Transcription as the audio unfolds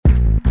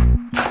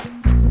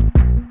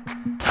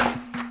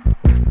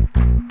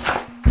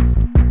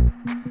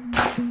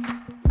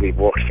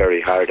works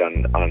very hard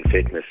on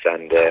fitness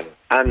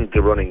and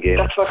the running game.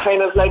 That's what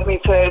kind of led me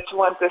to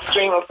want this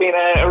dream of being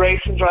a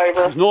racing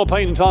driver. There's no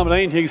point in talking about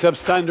anything except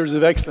standards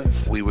of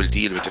excellence. We will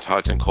deal with the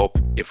Tailteann Cup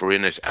if we're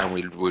in it,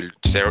 and we'll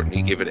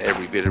certainly give it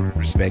every bit of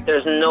respect.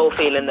 There's no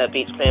feeling that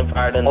beats playing for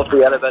Ireland up the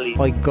Yellow Belly.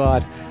 My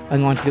God,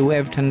 I'm going to do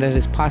everything that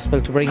is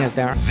possible to bring us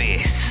there.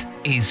 This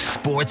is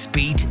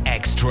SportsBeat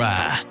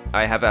Xtra.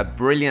 I have a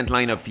brilliant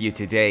lineup for you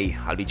today.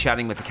 I'll be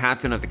chatting with the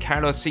captain of the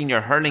Carlow senior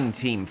hurling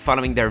team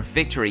following their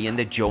victory in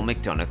the Joe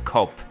McDonagh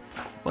Cup.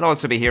 We'll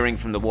also be hearing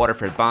from the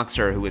Waterford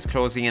boxer who is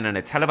closing in on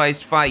a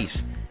televised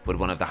fight with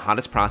one of the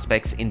hottest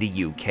prospects in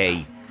the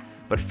UK.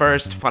 But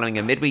first, following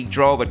a midweek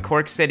draw with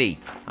Cork City,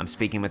 I'm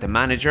speaking with the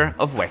manager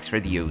of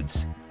Wexford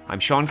Youths. I'm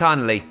Sean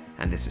Connolly,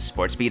 and this is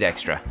SportsBeat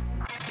Xtra.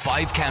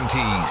 5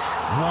 counties,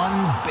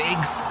 one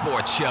big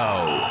sports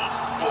show.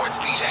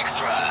 SportsBeat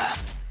Xtra.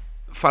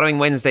 Following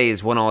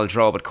Wednesday's 1-1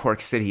 draw with Cork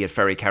City at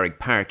Ferrycarrig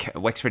Park,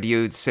 Wexford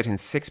Youths sit in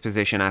 6th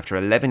position after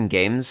 11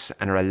 games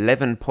and are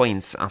 11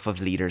 points off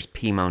of leaders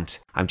Peamount.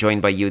 I'm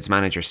joined by Youths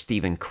manager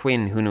Stephen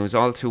Quinn, who knows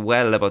all too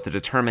well about the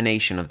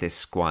determination of this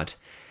squad.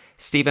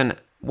 Stephen,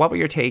 what were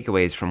your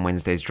takeaways from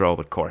Wednesday's draw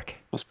with Cork?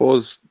 I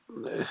suppose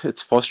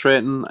it's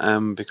frustrating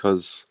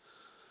because,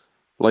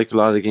 like a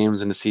lot of the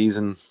games in the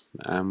season,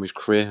 we've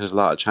created a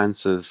lot of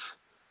chances.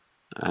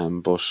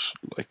 But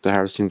like the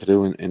hardest thing to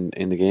do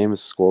in the game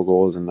is to score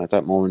goals, and at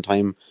that moment in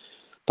time,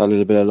 that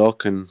little bit of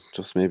luck and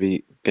just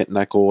maybe getting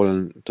that goal,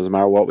 and it doesn't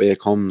matter what way it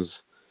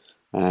comes,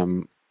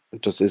 it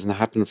just isn't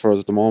happening for us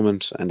at the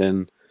moment. And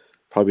then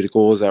probably the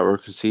goals that we're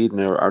conceding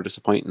are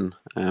disappointing,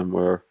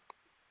 where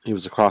it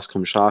was a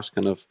cross-come shot,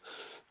 kind of,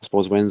 I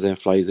suppose Wednesday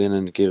flies in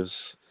and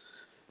gives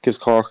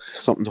Cork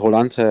something to hold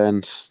on to,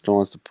 and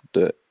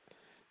the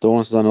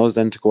onus is on us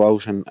then to go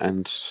out and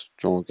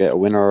get a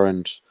winner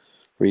and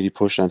really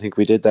push. I think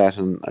we did that,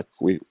 and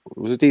it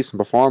was a decent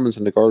performance,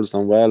 and the girls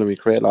done well, and we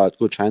created a lot of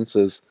good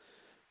chances.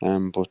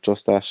 But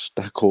just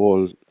that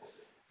goal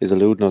is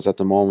eluding us at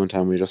the moment,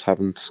 and we just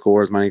haven't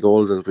scored as many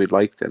goals as we'd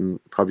liked, and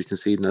probably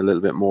conceding a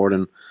little bit more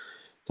than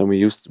we're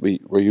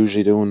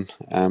usually doing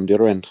the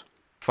other end.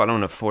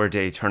 Following a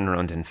 4-day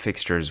turnaround in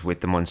fixtures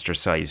with the Munster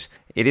side,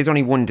 it is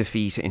only one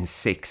defeat in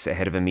 6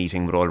 ahead of a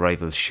meeting with old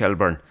rivals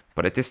Shelbourne.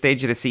 But at this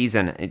stage of the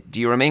season,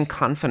 do you remain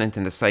confident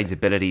in the side's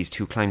abilities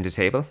to climb the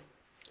table?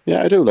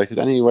 Yeah, I do. Like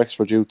any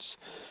Wexford Youths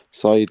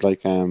side,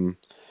 so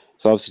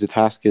obviously the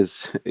task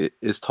is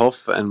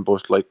tough,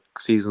 but like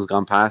seasons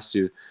gone past,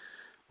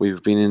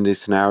 we've been in these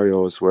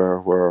scenarios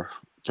where we're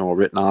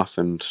written off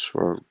and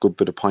we're a good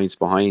bit of points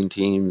behind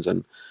teams,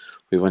 and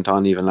we went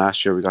on even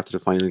last year. We got to the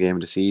final game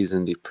of the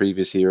season. The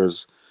previous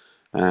years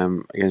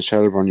against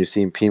Shelbourne, you've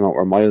seen Peamount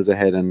were miles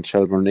ahead, and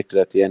Shelbourne nicked it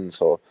at the end.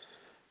 So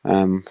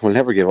we'll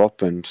never give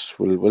up, and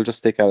we'll just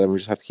stick at it. We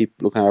just have to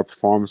keep looking at our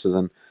performances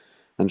and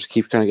just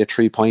keep trying to get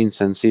 3 points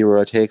and see where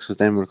it takes us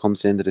then when it comes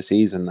to the end of the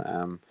season.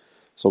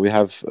 So we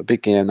have a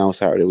big game now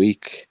Saturday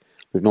week.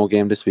 We've no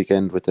game this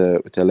weekend with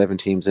the 11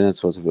 teams in it,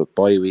 so it's a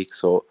bye week.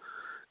 So it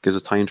gives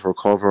us time to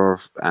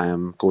recover,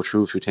 go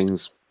through a few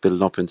things,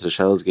 building up into the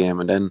Shells game,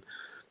 and then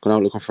going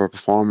out looking for a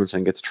performance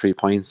and get to 3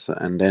 points.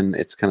 And then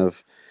it's kind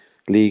of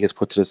league is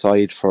put to the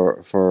side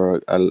for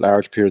a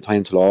large period of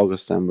time till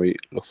August, and we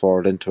look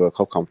forward into a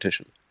cup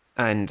competition.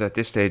 And at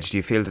this stage, do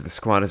you feel that the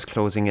squad is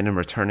closing in and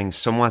returning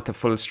somewhat to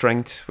full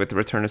strength with the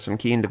return of some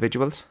key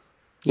individuals?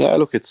 Yeah,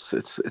 look, it's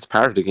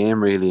part of the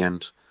game really,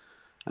 and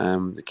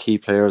the key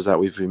players that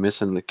we've been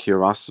missing, like Ciara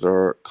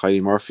Rossiter,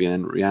 Kylie Murphy,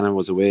 and Rihanna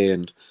was away,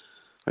 and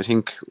I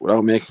think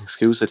without making an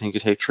excuse, I think you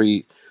take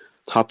 3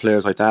 top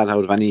players like that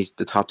out of any of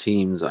the top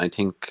teams, I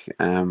think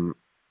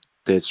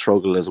they'd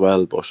struggle as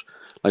well. But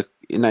like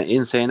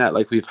in saying that,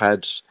 like we've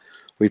players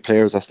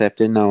that stepped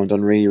in now and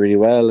done really, really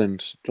well,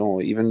 and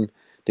even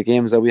the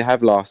games that we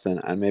have lost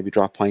and maybe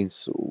drop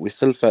points, we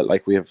still felt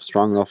like we have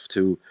strong enough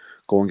to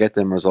go and get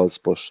them results,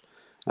 but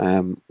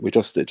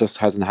it just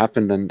hasn't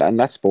happened, and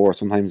that's sport.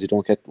 Sometimes you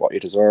don't get what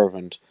you deserve,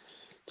 and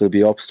there'll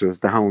be ups,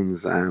 there's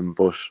downs,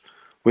 but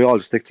we all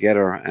just stick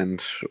together,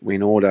 and we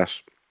know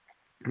that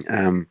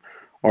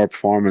our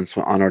performance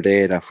on our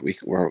day, that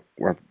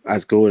we're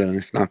as good and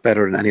if not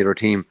better than any other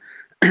team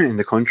in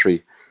the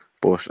country.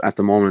 But at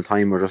the moment in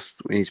time,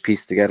 we need to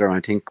piece together, and I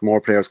think more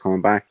players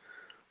coming back,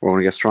 we're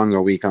going to get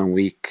stronger week on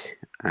week,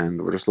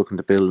 and we're just looking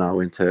to build now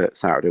into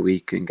Saturday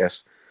week and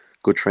get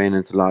good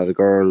training to a lot of the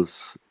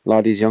girls. A lot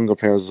of these younger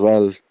players as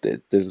well,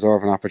 they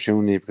deserve an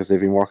opportunity because they've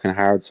been working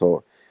hard,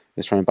 so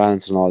it's trying to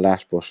balance and all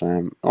that. But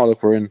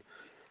look, we're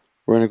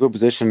in a good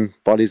position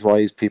bodies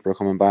wise. People are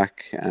coming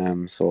back,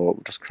 so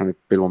we're just trying to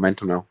build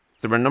momentum now.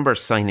 There were a number of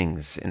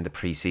signings in the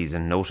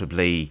pre-season,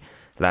 notably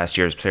last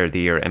year's Player of the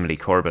Year, Emily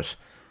Corbett.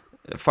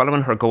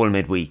 Following her goal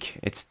midweek,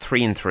 it's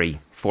 3-3,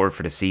 4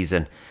 for the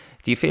season.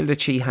 Do you feel that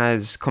she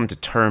has come to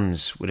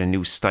terms with a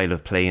new style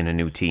of play and a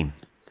new team?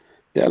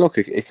 Yeah, look,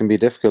 it can be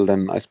difficult,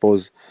 and I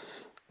suppose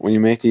when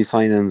you make these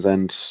signings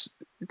and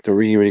they're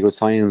really, really good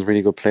signings,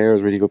 really good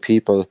players, really good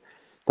people,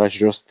 that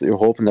you're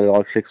hoping that it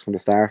all clicks from the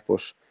start,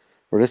 but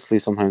realistically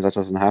sometimes that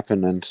doesn't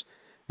happen. And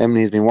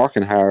Emily's been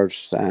working hard,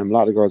 a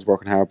lot of girls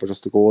working hard, but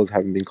just the goals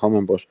haven't been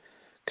coming. But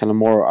kind of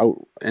more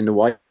out in the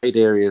wide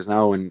areas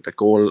now. And the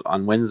goal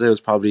on Wednesday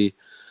was probably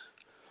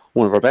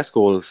one of our best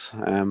goals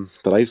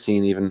that I've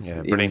seen,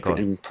 even goal.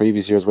 in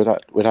previous years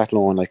with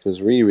Athlone. Like, it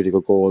was really, really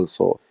good goals.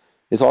 So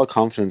it's all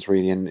confidence,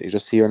 really, and you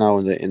just see her now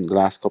in the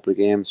last couple of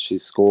games.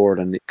 She's scored,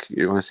 and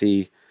you're going to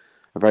see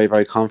a very,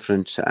 very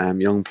confident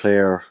young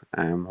player.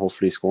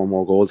 Hopefully score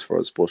more goals for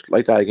us. But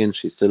like that again,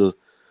 she's still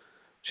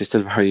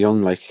very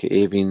young. Like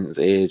Avine's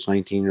age,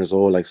 19 years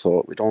old. Like,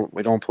 so we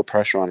don't put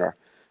pressure on her.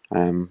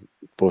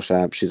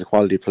 But she's a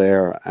quality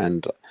player,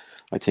 and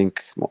I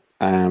think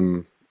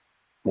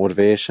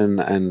motivation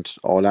and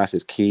all that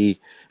is key.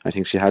 I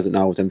think she has it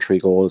now with them 3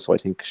 goals, so I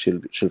think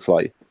she'll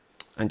fly.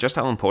 And just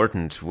how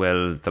important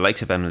will the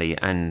likes of Emily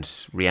and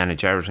Rihanna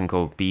Jarrett and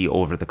Co be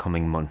over the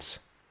coming months?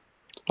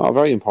 Oh,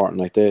 very important.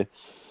 Like, they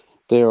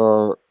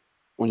are,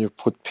 when you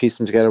piece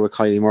them together with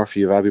Kylie Murphy,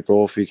 you have Abby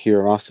Brophy,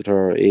 Ciara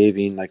Rossiter,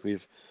 Avine. Like,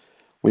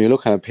 when you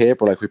look at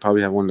paper, like, we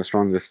probably have one of the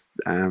strongest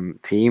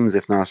teams,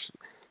 if not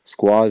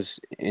squad,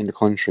 in the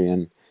country,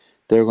 and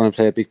they're going to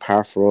play a big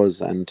part for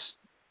us. And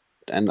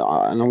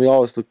we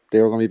always look,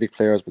 they were going to be big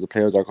players, but the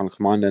players are going to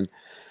come on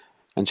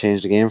and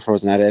change the game for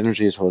us and add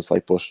energy to us.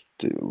 Like, but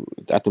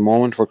at the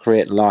moment we're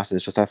creating a lot, and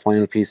it's just that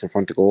final piece in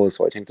front of goal.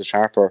 So I think the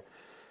sharper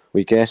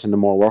we get and the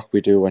more work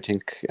we do, I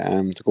think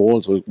the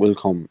goals will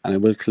come, and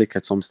it will click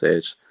at some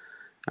stage.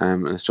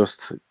 And it's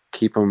just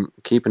keeping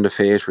the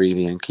faith,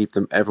 really, and keep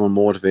everyone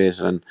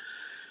motivated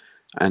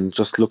and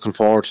just looking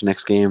forward to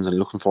next games and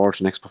looking forward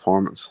to next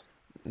performance.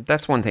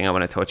 That's one thing I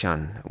want to touch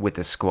on with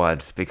the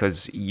squad,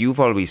 because you've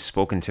always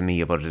spoken to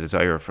me about a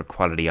desire for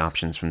quality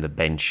options from the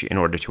bench in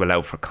order to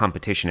allow for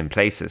competition in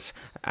places.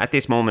 At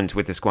this moment,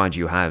 with the squad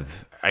you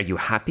have, are you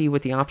happy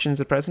with the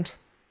options at present?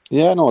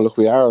 Yeah, no, look,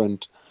 we are,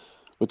 and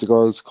with the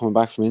girls coming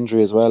back from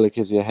injury as well, it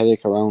gives you a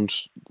headache around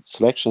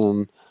selection.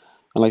 And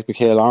like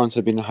Michaela Lawrence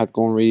had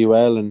going really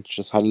well, and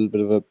just had a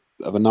little bit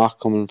of a knock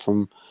coming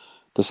from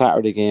the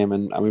Saturday game,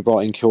 and we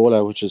brought in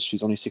Kyola,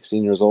 she's only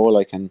 16 years old,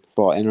 like, and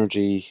brought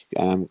energy,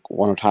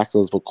 won her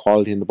tackles, but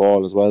quality in the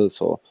ball as well.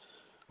 So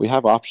we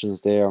have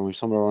options there, and we've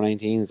some of our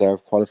 19s there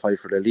have qualified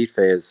for the elite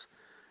phase,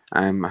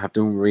 have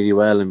done really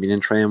well and been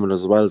in training with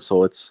us as well.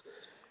 So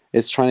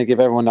it's trying to give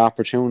everyone the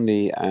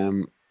opportunity,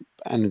 and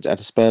at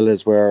a spell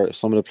is where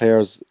some of the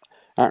players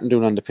aren't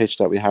doing on the pitch,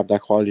 that we have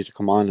that quality to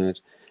come on. And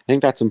I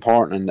think that's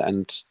important,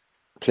 and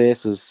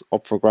places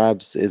up for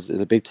grabs is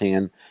a big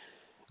thing.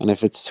 And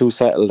if it's too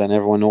settled and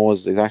everyone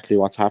knows exactly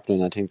what's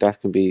happening, I think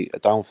that can be a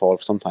downfall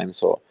sometimes.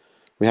 So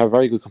we have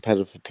very good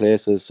competitive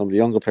places. Some of the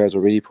younger players are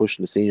really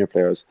pushing the senior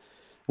players,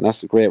 and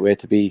that's a great way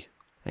to be.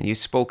 And you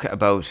spoke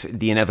about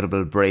the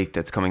inevitable break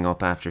that's coming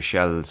up after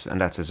Shells,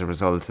 and that's as a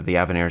result of the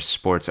Avenir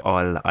Sports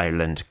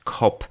All-Ireland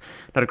Cup.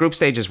 Now, the group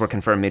stages were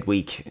confirmed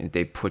midweek.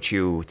 They put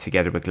you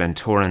together with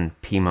Glentoran,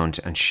 Peamount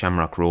and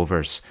Shamrock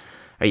Rovers.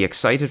 Are you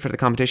excited for the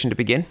competition to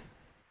begin?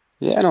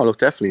 Yeah, no, look,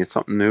 definitely. It's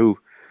something new.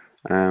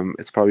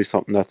 It's probably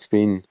something that's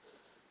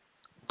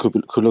could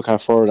look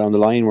at further down the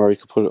line, where you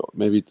could put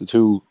maybe the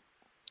two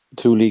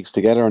leagues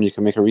together, and you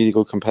can make a really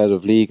good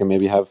competitive league, and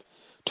maybe have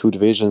 2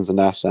 divisions and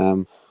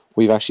that.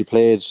 We've actually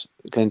played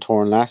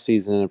Glentoran last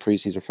season in a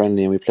pre-season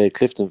friendly, and we played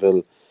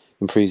Cliftonville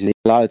in pre-season.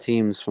 A lot of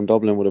teams from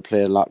Dublin would have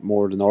played a lot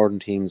more of the northern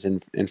teams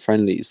in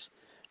friendlies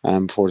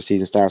before the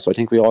season starts. So I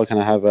think we all kind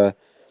of have a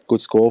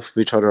good scope for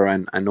each other,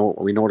 and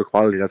we know the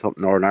quality that's up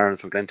in Northern Ireland.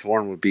 So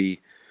Glentoran would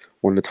be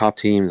one of the top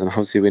teams, and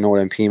obviously we know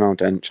that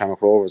Peamount and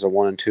Shamrock Rovers are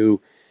 1 and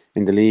 2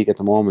 in the league at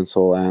the moment.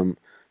 So going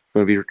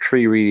to be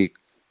 3 really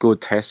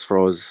good tests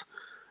for us,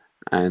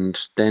 and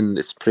then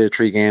it's play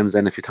 3 games.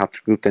 Then if you top the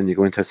group, then you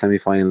go into a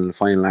semi-final and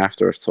final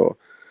after. So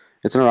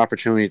it's another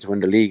opportunity to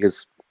win the league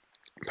as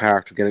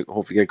part to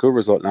hopefully get a good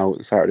result now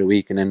Saturday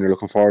week, and then we're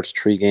looking forward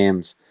to 3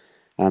 games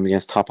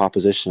against top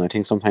opposition. I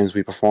think sometimes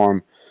we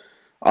perform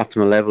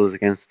optimal levels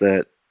against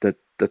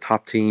the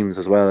top teams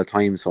as well at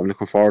times, so I'm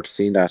looking forward to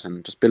seeing that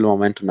and just build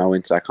momentum now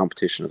into that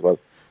competition as well.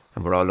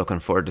 And we're all looking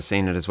forward to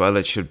seeing it as well.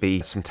 It should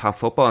be some top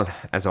football.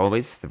 As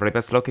always, the very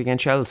best luck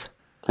against Shells.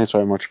 Thanks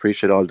very much.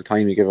 Appreciate all the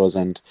time you give us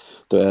and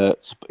the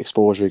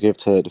exposure you give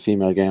to the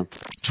female game.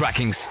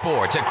 Tracking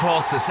sport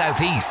across the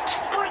southeast.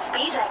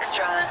 SportsBeat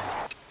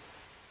Xtra.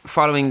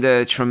 Following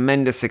the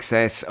tremendous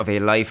success of a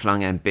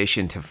lifelong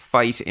ambition to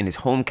fight in his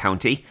home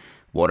county,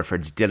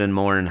 Waterford's Dylan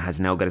Moran has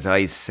now got his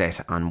eyes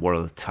set on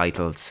world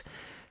titles.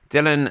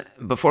 Dylan,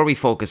 before we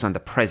focus on the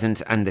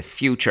present and the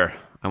future,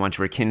 I want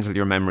to rekindle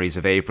your memories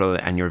of April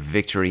and your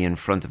victory in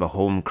front of a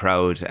home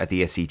crowd at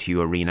the SC2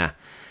 Arena.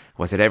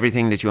 Was it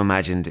everything that you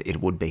imagined it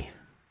would be?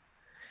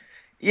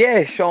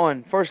 Yeah,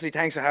 Sean, firstly,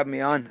 thanks for having me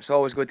on. It's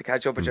always good to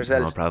catch up with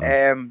yourself. No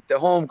problem. The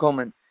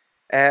homecoming,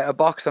 a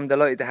box I'm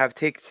delighted to have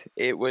ticked.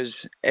 It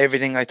was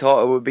everything I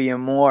thought it would be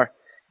and more.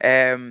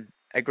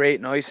 A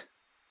great night.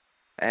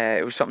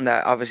 It was something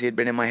that obviously had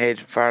been in my head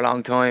for a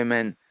long time,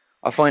 and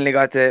I finally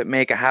got to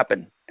make it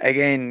happen.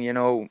 Again, you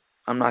know,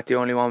 I'm not the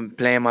only one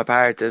playing my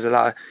part. There's a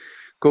lot of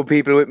good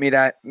people with me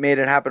that made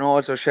it happen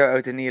also. Shout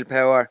out to Neil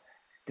Power,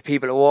 the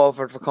people at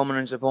Waterford for coming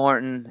and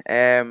supporting.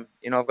 You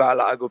know, I've got a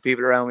lot of good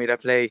people around me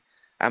that play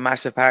a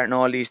massive part in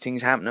all these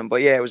things happening.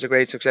 But yeah, it was a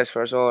great success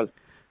for us all.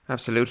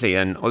 Absolutely,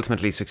 and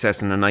ultimately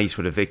success in the night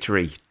with a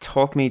victory.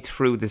 Talk me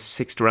through the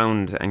 6th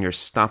round and your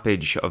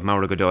stoppage of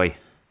Maura Godoy.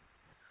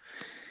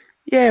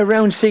 Yeah,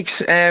 round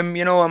 6. I'm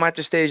at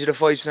the stage of the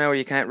fights now where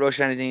you can't rush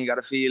anything. You got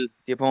to feel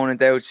the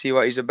opponent out, see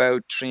what he's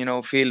about.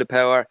 Feel the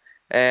power.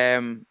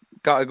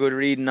 Got a good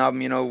reading of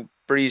him.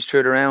 Breezed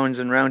through the rounds.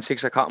 And round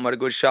 6, I caught him with a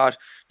good shot.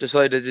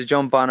 Decided to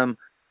jump on him.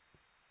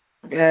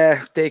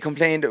 They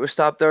complained it was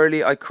stopped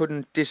early. I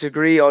couldn't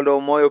disagree.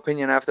 Although my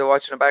opinion after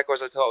watching it back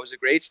was I thought it was a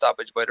great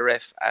stoppage by the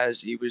ref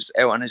as he was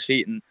out on his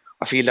feet, and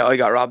I feel that I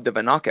got robbed of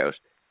a knockout.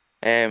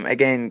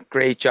 Again,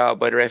 great job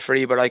by the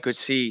referee, but I could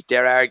see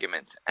their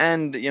argument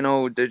and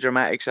the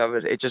dramatics of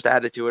it. It just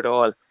added to it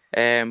all.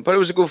 But it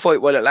was a good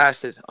fight while it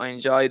lasted. I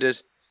enjoyed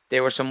it.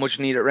 There were some much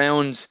needed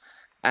rounds,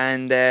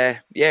 and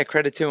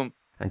credit to him.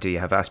 And do you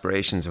have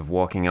aspirations of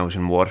walking out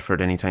in Waterford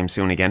anytime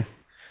soon again?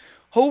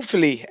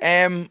 Hopefully.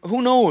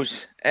 Who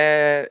knows?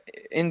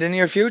 In the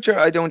near future,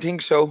 I don't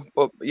think so.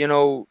 But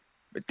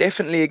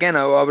definitely again,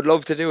 I would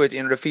love to do it.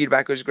 The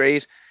feedback was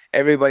great.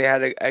 Everybody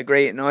had a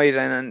great night,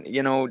 and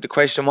the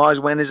question was,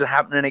 when is it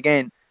happening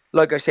again?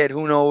 Like I said,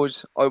 who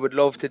knows? I would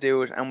love to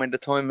do it, and when the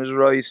time is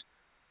right,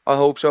 I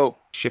hope so.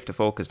 Shift of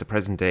focus to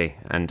present day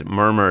and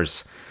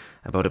murmurs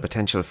about a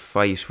potential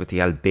fight with the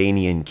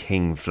Albanian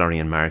king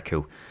Florian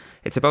Marku.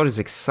 It's about as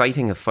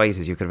exciting a fight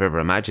as you could have ever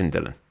imagined,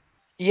 Dylan.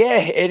 Yeah,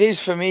 it is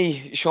for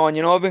me, Sean.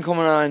 I've been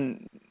coming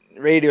on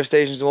radio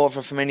stations in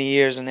Waterford for many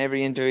years, and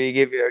every interview you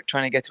give, you're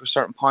trying to get to a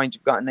certain point.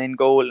 You've got an end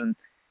goal, and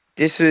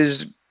this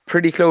is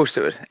pretty close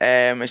to it.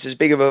 It's as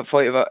big of a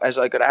fight as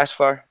I could ask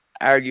for.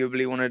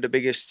 Arguably one of the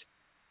biggest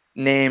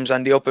names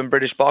on the up in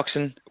British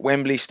boxing.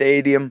 Wembley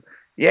Stadium.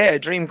 Yeah, a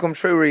dream come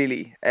true,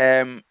 really.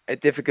 A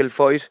difficult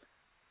fight.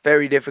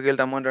 Very difficult.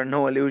 I'm under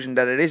no illusion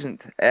that it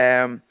isn't.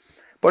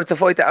 But it's a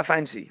fight that I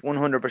fancy,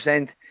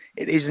 100%.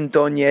 It isn't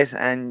done yet,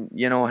 and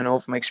I know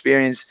from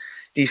experience,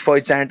 these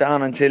fights aren't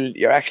on until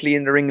you're actually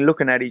in the ring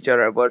looking at each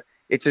other. But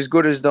it's as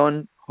good as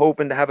done.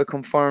 Hoping to have it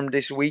confirmed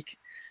this week.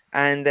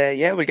 And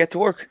we'll get to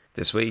work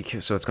this week,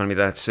 so it's going to be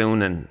that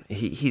soon. And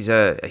he's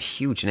a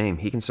huge name.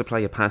 He can supply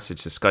a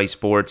passage to Sky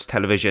Sports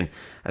television,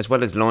 as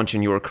well as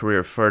launching your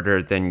career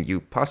further than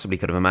you possibly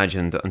could have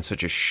imagined on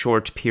such a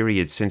short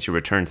period since your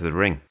return to the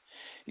ring.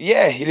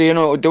 Yeah,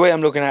 the way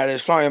I'm looking at it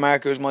is Florian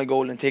Marku is my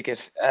golden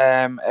ticket.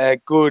 A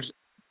good,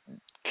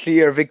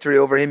 clear victory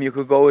over him, you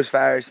could go as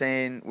far as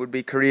saying, would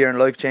be career and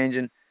life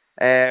changing.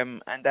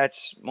 And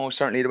that's most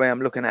certainly the way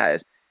I'm looking at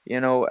it.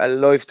 A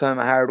lifetime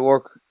of hard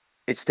work.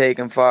 It's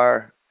taken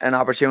for an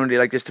opportunity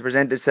like this to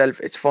present itself.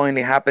 It's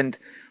finally happened.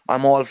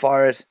 I'm all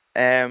for it.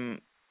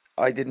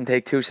 I didn't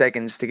take 2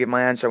 seconds to give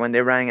my answer when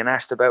they rang and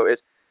asked about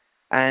it.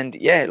 And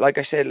like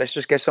I said, let's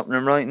just get something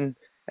in writing,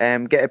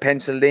 get it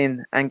penciled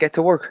in and get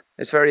to work.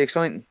 It's very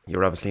exciting.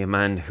 You're obviously a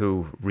man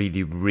who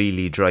really,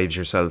 really drives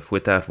yourself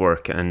with that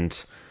work,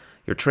 and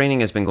your training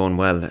has been going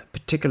well,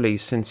 particularly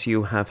since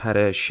you have had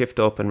a shift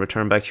up and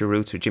return back to your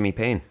roots with Jimmy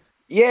Payne.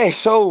 Yeah,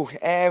 so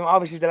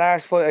obviously the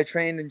last fight I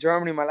trained in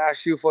Germany, my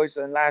last few fights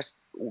and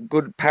last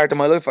good part of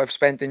my life I've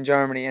spent in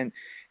Germany. And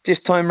this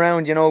time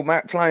round,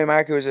 Florian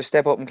Marku is a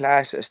step up in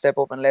class, a step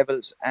up in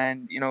levels.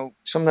 And,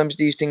 sometimes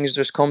these things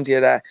just come to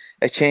you that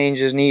a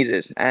change is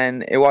needed.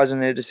 And it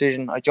wasn't a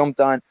decision I jumped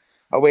on.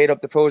 I weighed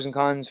up the pros and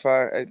cons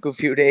for a good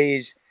few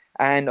days.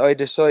 And I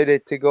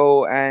decided to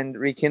go and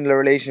rekindle a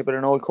relationship with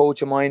an old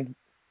coach of mine,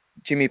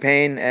 Jimmy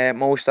Payne.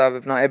 Most of,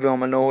 if not everyone,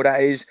 will know who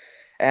that is.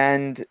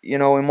 And,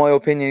 in my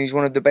opinion, he's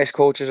one of the best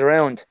coaches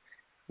around.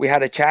 We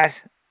had a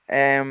chat.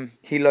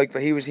 He liked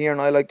what he was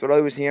hearing. I liked what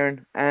I was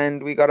hearing.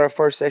 And we got our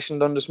first session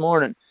done this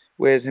morning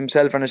with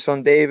himself and his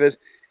son, David.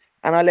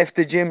 And I left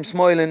the gym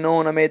smiling,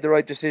 knowing I made the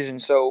right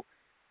decision. So,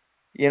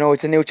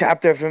 it's a new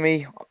chapter for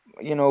me.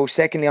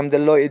 Secondly, I'm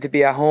delighted to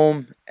be at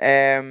home.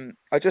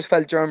 I just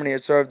felt Germany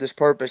had served this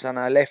purpose, and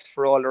I left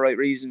for all the right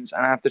reasons.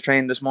 And after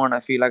training this morning, I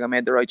feel like I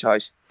made the right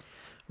choice.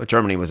 Well,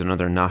 Germany was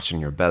another notch in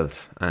your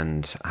belt,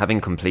 and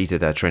having completed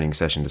that training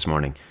session this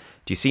morning,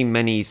 do you see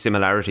many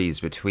similarities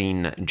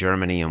between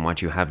Germany and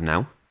what you have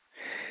now?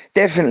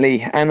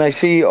 Definitely, and I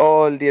see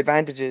all the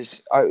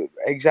advantages.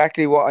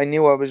 Exactly what I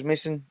knew I was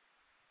missing,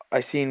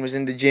 I seen was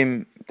in the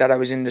gym that I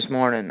was in this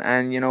morning,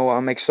 and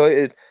I'm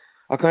excited.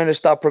 I kind of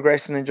stopped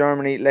progressing in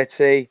Germany, let's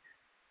say,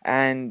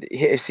 and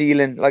hit a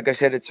ceiling. Like I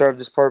said, it served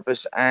its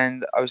purpose,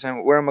 and I was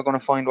saying, where am I going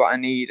to find what I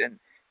need? And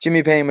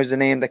Jimmy Payne was the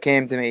name that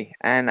came to me,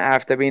 and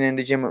after being in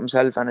the gym with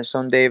himself and his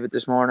son David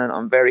this morning,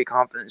 I'm very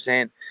confident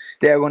saying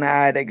they're going to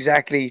add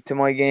exactly to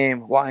my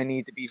game what I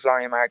need to be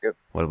Florian Marku.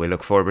 Well, we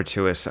look forward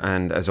to it,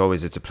 and as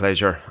always, it's a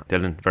pleasure.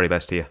 Dylan, very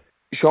best to you.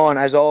 Sean,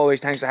 as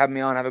always, thanks for having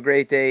me on. Have a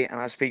great day, and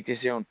I'll speak to you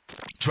soon.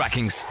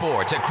 Tracking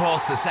sport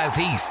across the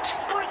southeast.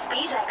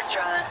 SportsBeat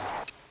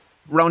Xtra.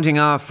 Rounding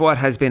off what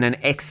has been an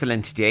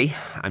excellent day,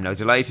 I'm now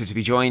delighted to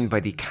be joined by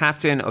the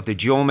captain of the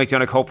Joe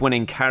McDonagh Cup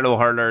winning Carlow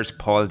Hurlers,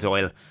 Paul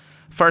Doyle.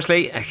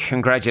 Firstly,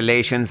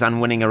 congratulations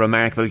on winning a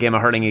remarkable game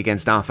of hurling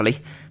against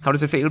Offaly. How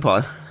does it feel,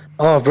 Paul?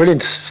 Oh,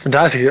 brilliant. It's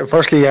fantastic.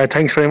 Firstly,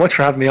 thanks very much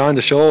for having me on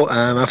the show.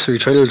 I'm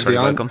absolutely thrilled to be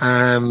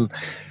on.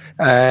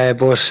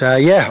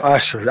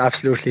 Sure,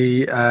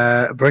 absolutely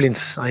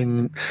brilliant.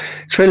 I'm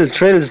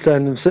thrilled,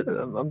 and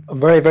I'm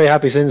very, very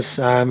happy since.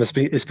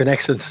 It's been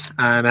excellent,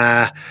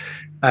 and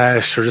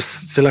sure,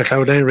 just still on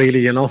cloud nine,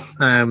 really.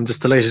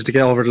 Just delighted to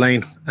get over the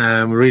line.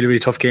 Really, really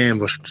tough game,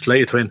 but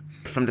delighted to win.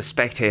 From the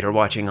spectator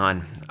watching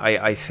on,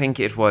 I think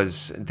it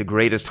was the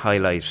greatest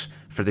highlight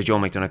for the Joe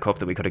McDonagh Cup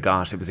that we could have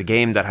got. It was a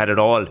game that had it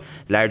all: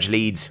 large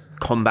leads,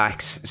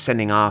 comebacks,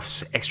 sending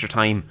offs, extra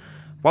time.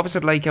 What was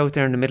it like out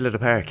there in the middle of the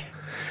park?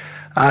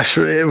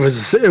 Sure, it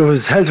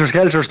was helter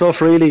skelter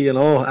stuff, really. End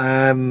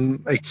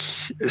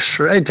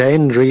to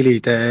end, really.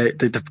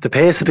 The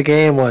pace of the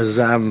game was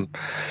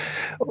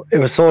it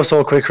was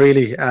so quick,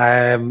 really.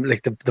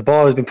 The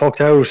ball has been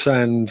poked out,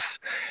 and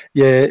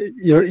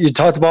you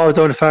thought the ball was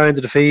down far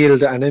into the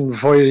field, and then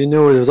before you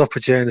knew it was up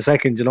with you in a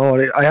second.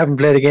 I haven't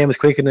played a game as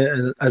quick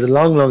as a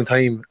long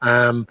time.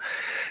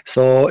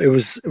 So it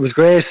was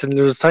great, and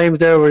there was times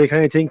there where you're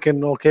kind of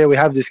thinking, okay, we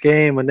have this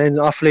game, and then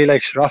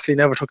Offaly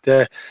never took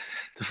the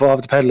foot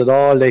off the pedal at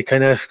all. They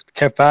kind of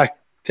kept back,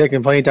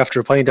 taking point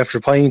after point after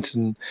point,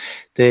 and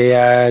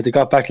they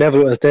got back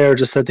level. It was there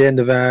just at the end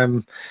of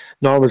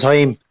normal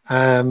time,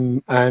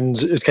 and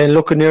it was kind of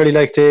looking nearly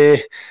like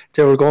they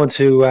were going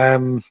to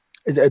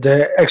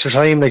the extra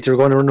time, like they were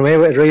going to run away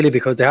with it, really,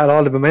 because they had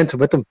all the momentum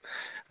with them.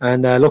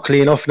 And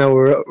luckily enough, now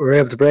we're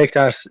able to break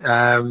that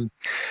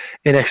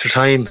in extra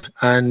time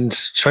and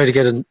try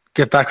to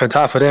get back on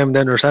top of them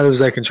then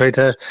ourselves, and try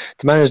to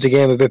manage the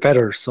game a bit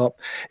better. So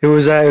it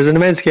was an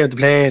immense game to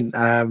play in,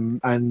 and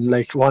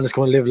one that's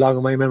going to live long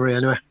in my memory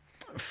anyway.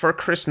 For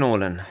Chris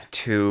Nolan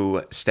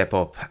to step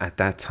up at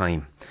that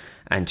time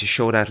and to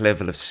show that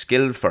level of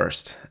skill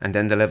first, and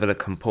then the level of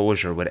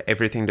composure with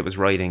everything that was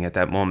riding at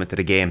that moment of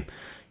the game,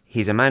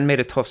 he's a man made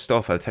of tough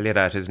stuff, I'll tell you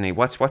that, isn't he?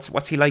 What's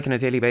he like on a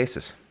daily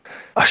basis?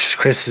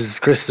 Chris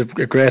is a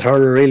great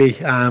hurler, really.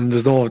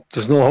 There's no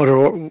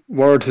other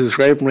word to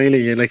describe him,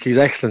 really. He's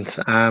excellent.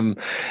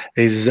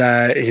 His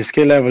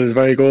skill level is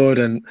very good,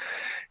 and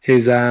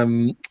his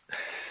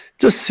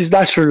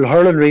natural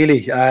hurling, really.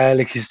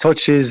 His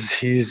touches,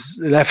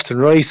 his left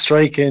and right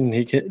striking.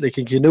 He can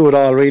do it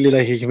all,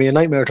 really. He can be a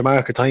nightmare to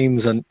mark at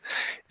times, and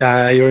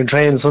you're in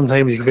training.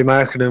 Sometimes you could be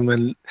marking him,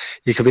 and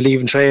you could be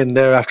leaving training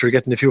there after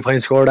getting a few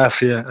points scored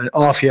off you,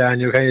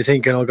 and you're kind of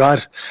thinking, "Oh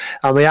God,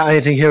 am I at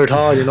anything here at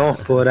all?"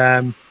 But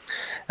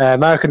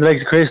marking the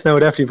legs of Chris now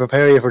definitely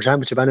prepare you for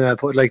championship anyway. I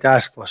put it like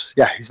that. But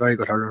yeah, he's a very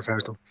good hurler, fair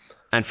to him.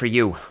 And for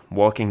you,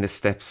 walking the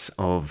steps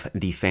of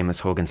the famous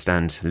Hogan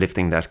stand,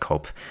 lifting that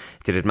cup,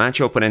 did it match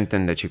up with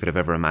anything that you could have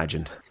ever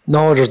imagined?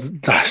 No, that's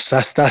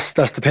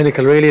the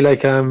pinnacle, really.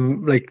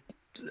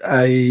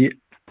 I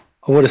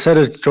would have said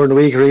it during the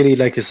week, really.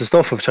 It's the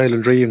stuff of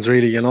childhood dreams,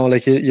 really. You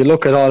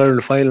look at All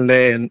Ireland final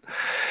day, and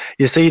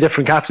you see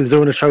different captains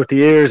doing it throughout the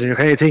years, and you're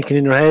kind of thinking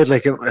in your head,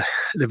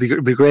 it'd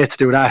be great to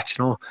do that,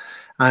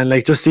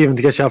 and just even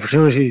to get the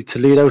opportunity to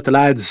lead out the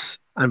lads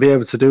and be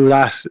able to do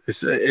that,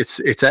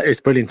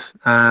 it's brilliant.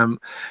 And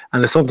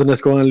it's something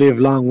that's going to live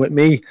long with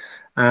me.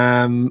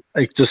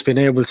 Just being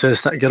able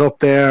to get up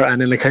there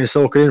and then kind of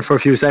soak it in for a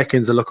few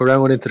seconds and look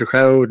around into the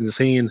crowd and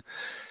seeing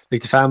the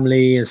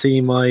family and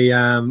seeing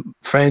my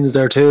friends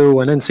there too,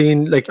 and then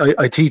seeing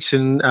I teach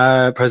in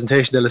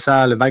Presentation de la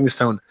Salle in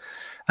Bagnallstown,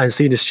 and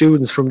seeing the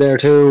students from there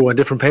too, and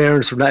different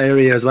parents from that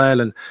area as well,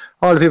 and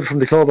all the people from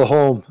the club at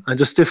home, and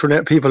just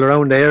different people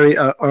around the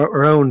area,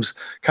 around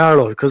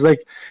Carlow, because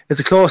it's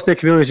a close-knit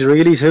community,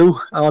 really, too,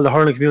 all the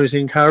hurling community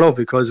in Carlow,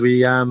 because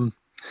we a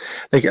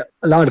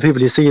lot of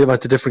people you see about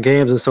the different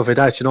games and stuff like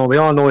that, we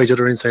all know each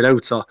other inside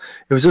out. So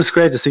it was just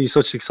great to see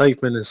such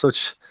excitement and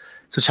such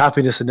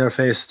happiness in their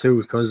faces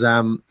too, because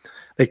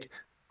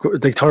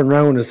they turn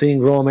around and seeing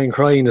grown men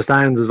cry in the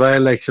stands as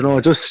well,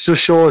 just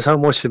shows how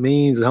much it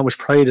means and how much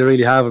pride they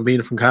really have in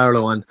being from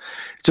Carlow, and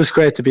it's just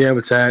great to be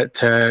able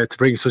to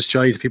bring such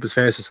joy to people's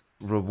faces.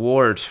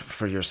 Reward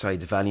for your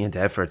side's valiant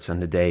efforts on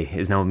the day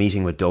is now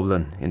meeting with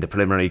Dublin in the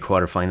preliminary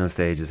quarter-final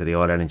stages of the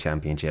All-Ireland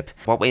Championship.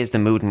 What way is the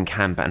mood in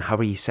camp, and how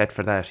are you set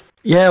for that?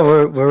 Yeah,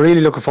 we're really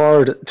looking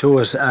forward to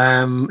it.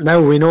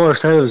 Now we know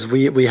ourselves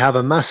we have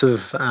a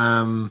massive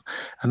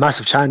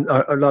chance,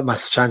 or not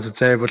massive chance I'd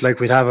say, but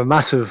we'd have a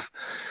massive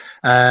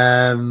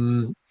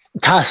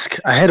task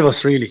ahead of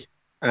us, really.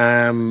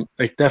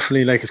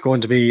 Definitely it's going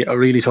to be a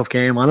really tough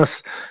game on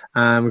us,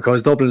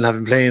 because Dublin have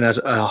been playing at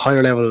a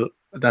higher level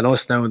than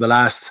us now in the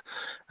last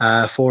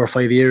 4 or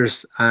 5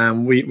 years.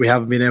 We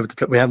haven't been able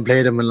to we haven't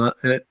played them in I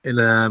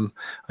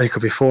think it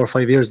could be 4 or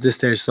 5 years at this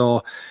stage.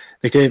 So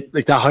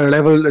that higher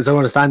level is I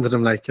understand to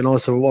them,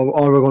 so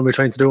all we're going to be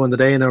trying to do on the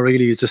day now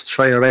really is just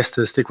try our best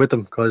to stick with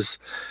them, because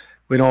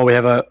we know we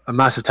have a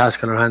massive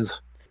task on our hands.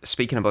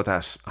 Speaking about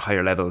that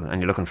higher level,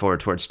 and you're looking forward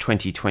towards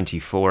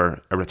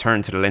 2024, a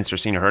return to the Leinster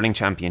Senior Hurling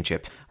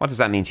Championship, what does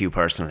that mean to you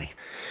personally?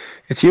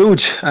 It's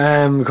huge,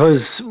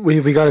 because we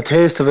got a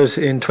taste of it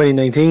in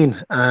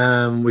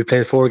 2019. We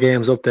played 4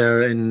 games up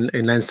there in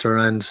Leinster,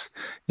 and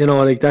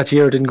that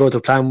year didn't go to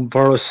plan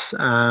for us.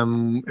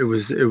 It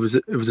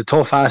was a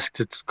tough ask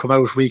to come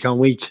out week on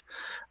week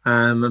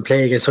and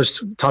play against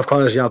such top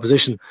quality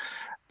opposition.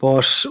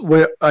 But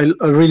I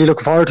really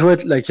look forward to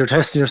it. Like, you're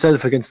testing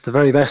yourself against the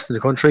very best in the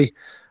country.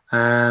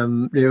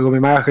 You're going to be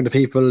marking the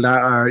people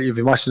that you've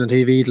been watching on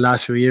TV the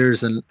last few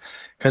years, and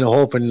kind of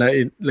hoping,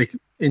 like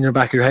in your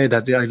back of your head,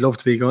 that I'd love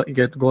to be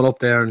going up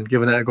there and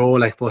giving it a go.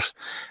 But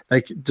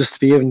just to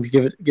be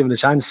given a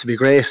chance to be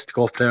great, to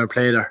go up there and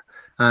play there,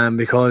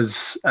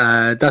 because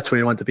that's where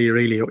you want to be.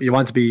 Really, you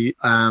want to be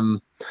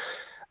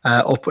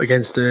up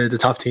against the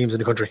top teams in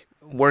the country.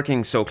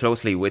 Working so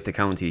closely with the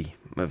county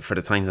for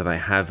the time that I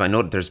have, I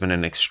know that there's been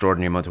an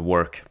extraordinary amount of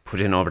work put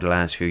in over the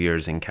last few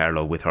years in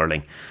Carlow with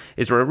hurling.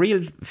 Is there a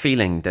real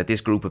feeling that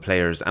this group of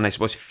players, and I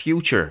suppose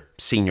future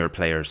senior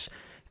players,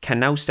 can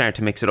now start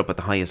to mix it up at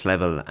the highest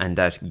level, and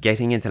that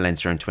getting into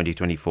Leinster in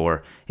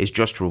 2024 is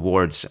just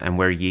rewards and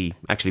where ye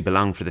actually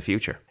belong for the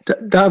future?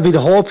 That would be the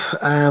hope,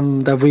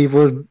 that we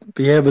would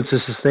be able to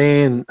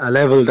sustain a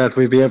level that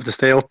we'd be able to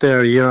stay up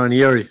there year on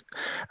year.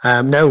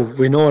 Now,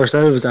 we know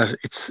ourselves that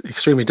it's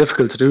extremely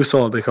difficult to do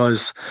so,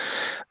 because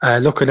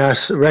looking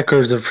at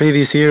records of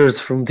previous years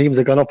from teams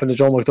that gone up in the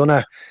Joe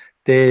McDonagh,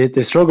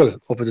 they struggle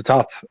up at the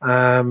top.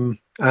 And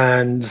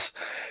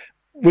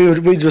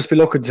we'd just be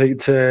looking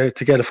to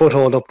get a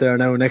foothold up there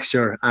now next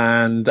year,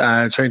 and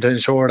trying to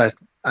ensure that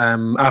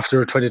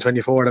after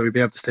 2024 that we'd be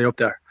able to stay up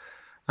there.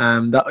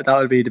 That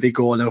would be the big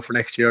goal now for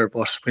next year.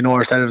 But we know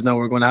ourselves now,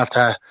 we're going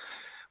to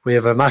we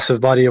have a massive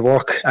body of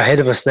work ahead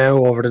of us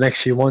now over the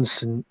next few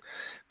months, and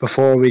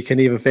before we can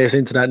even face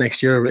into that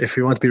next year, if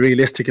we want to be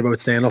realistic about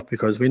staying up,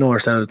 because we know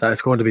ourselves that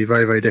it's going to be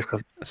very, very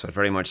difficult. So it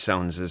very much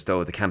sounds as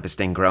though the camp is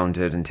staying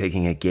grounded and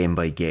taking it game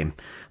by game.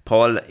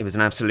 Paul, it was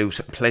an absolute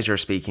pleasure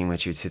speaking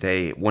with you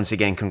today. Once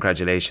again,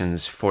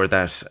 congratulations for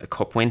that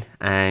cup win,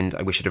 and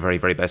I wish you the very,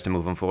 very best in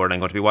moving forward. I'm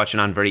going to be watching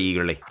on very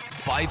eagerly.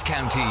 5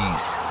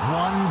 counties,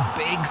 one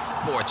big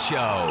sports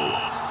show.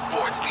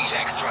 SportsBeat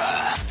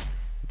Xtra.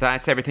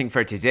 That's everything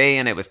for today,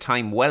 and it was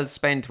time well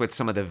spent with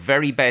some of the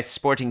very best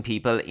sporting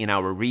people in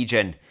our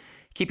region.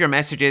 Keep your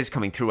messages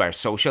coming through our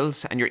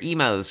socials and your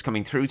emails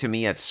coming through to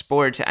me at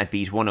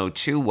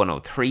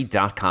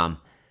sport@beat102103.com.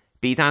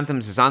 Beat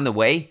Anthems is on the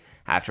way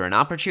after an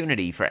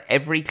opportunity for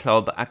every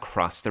club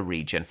across the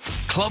region.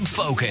 Club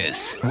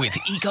Focus with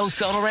Eco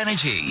Solar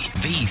Energy,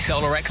 the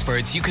solar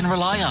experts you can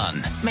rely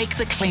on. Make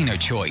the cleaner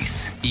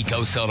choice.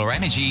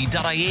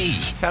 EcoSolarEnergy.ie.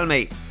 Tell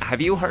me,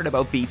 have you heard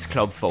about Beat's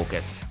Club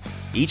Focus?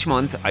 Each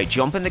month I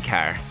jump in the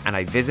car and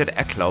I visit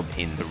a club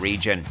in the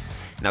region.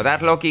 Now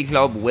that lucky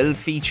club will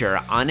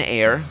feature on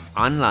air,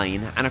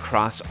 online and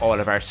across all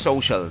of our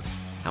socials.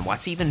 And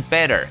what's even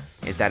better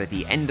is that at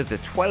the end of the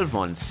 12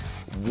 months,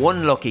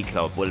 one lucky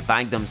club will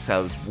bag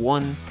themselves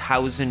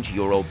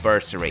 €1,000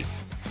 bursary.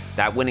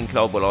 That winning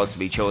club will also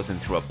be chosen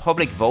through a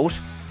public vote,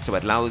 so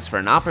it allows for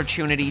an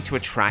opportunity to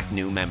attract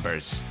new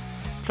members.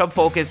 Club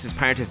Focus is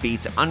part of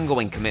Beat's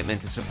ongoing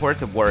commitment to support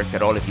the work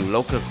that all of you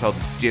local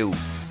clubs do,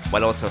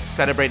 while also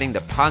celebrating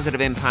the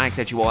positive impact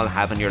that you all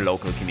have in your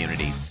local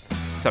communities.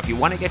 So if you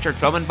want to get your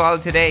club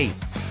involved today,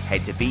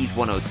 head to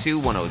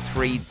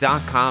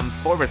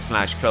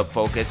beat102103.com/Club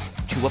Focus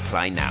to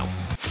apply now.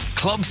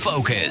 Club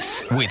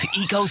Focus with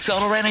Eco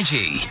Solar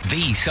Energy,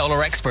 the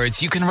solar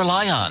experts you can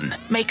rely on.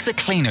 Make the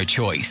cleaner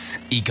choice.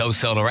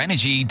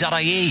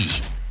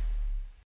 EcoSolarEnergy.ie.